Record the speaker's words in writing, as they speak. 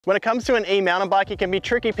When it comes to an e-mountain bike, it can be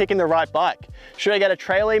tricky picking the right bike. Should I get a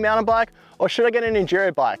trail e-mountain bike or should I get an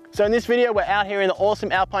enduro bike? So in this video, we're out here in the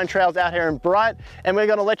awesome alpine trails out here in Bright, and we're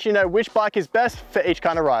gonna let you know which bike is best for each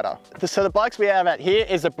kind of rider. So the bikes we have out here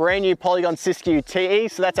is a brand new Polygon Siskiu TE,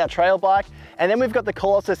 so that's our trail bike. And then we've got the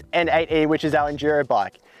Collosus N8E, which is our enduro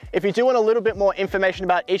bike. If you do want a little bit more information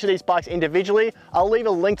about each of these bikes individually, I'll leave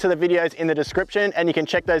a link to the videos in the description and you can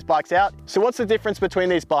check those bikes out. So what's the difference between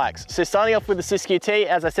these bikes? So starting off with the Siskiu T,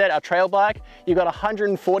 as I said, our trail bike, you've got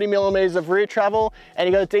 140 millimeters of rear travel and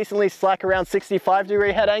you've got a decently slack around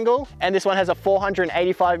 65-degree head angle. And this one has a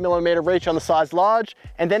 485 millimeter reach on the size large.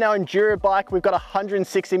 And then our enduro bike, we've got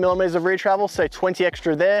 160 millimeters of rear travel, so 20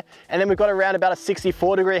 extra there. And then we've got around about a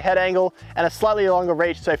 64-degree head angle and a slightly longer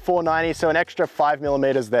reach, so 490, so an extra 5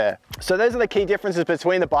 millimeters there. So those are the key differences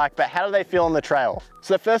between the bike, but how do they feel on the trail?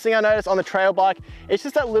 So the first thing I noticed on the trail bike, it's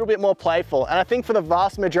just that little bit more playful. And I think for the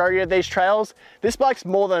vast majority of these trails, this bike's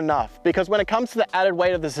more than enough, because when it comes to the added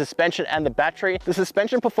weight of the suspension and the battery, the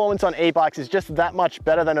suspension performance on e-bikes is just that much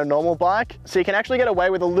better than a normal bike. So you can actually get away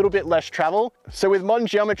with a little bit less travel. So with modern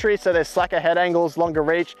geometry, so there's slacker head angles, longer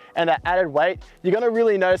reach, and that added weight, you're gonna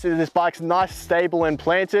really notice that this bike's nice, stable, and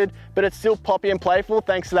planted, but it's still poppy and playful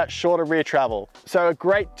thanks to that shorter rear travel. So a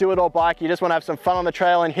great do-it-all bike, you just wanna have some fun on the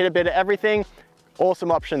trail and hit a bit of everything,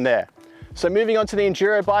 awesome option there. So moving on to the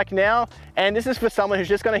enduro bike now, and this is for someone who's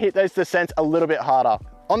just gonna hit those descents a little bit harder.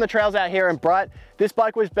 On the trails out here in Bright, this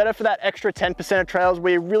bike was better for that extra 10% of trails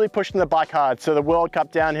where you're really pushing the bike hard. So the World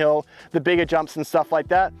Cup downhill, the bigger jumps and stuff like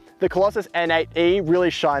that. The Collosus N8E really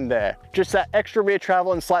shined there. Just that extra rear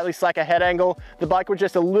travel and slightly slacker head angle, the bike was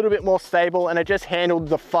just a little bit more stable and it just handled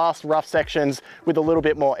the fast, rough sections with a little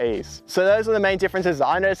bit more ease. So those are the main differences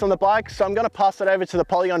I noticed on the bike. So I'm gonna pass it over to the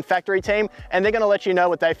Polygon factory team and they're gonna let you know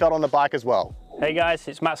what they felt on the bike as well. Hey guys,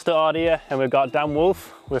 it's Matt Stuttard here and we've got Dan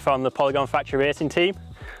Wolf. We're from the Polygon factory racing team.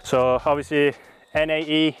 So obviously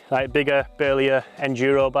N8E, like bigger, burlier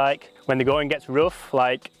enduro bike. When the going gets rough,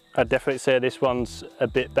 like I'd definitely say this one's a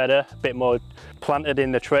bit better, a bit more planted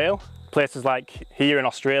in the trail. Places like here in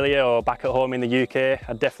Australia or back at home in the UK,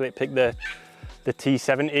 I'd definitely pick the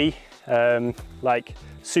T7E. Like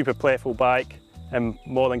super playful bike and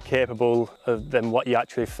more than capable than what you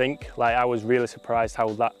actually think. Like I was really surprised how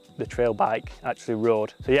the trail bike actually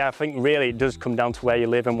rode. So yeah, I think really it does come down to where you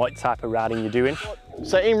live and what type of riding you're doing.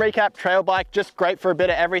 So in recap, trail bike, just great for a bit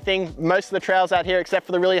of everything. Most of the trails out here, except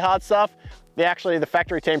for the really hard stuff, the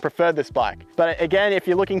factory team preferred this bike. But again, if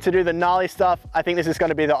you're looking to do the gnarly stuff, I think this is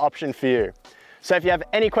gonna be the option for you. So if you have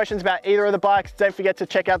any questions about either of the bikes, don't forget to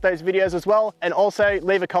check out those videos as well. And also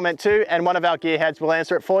leave a comment too, and one of our gearheads will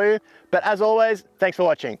answer it for you. But as always, thanks for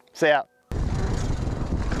watching. See ya.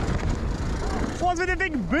 What's with the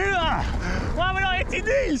big booter? Why am I not hitting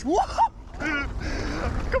these? What?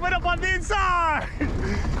 Coming up on the inside!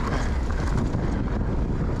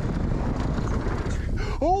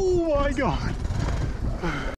 Oh my God!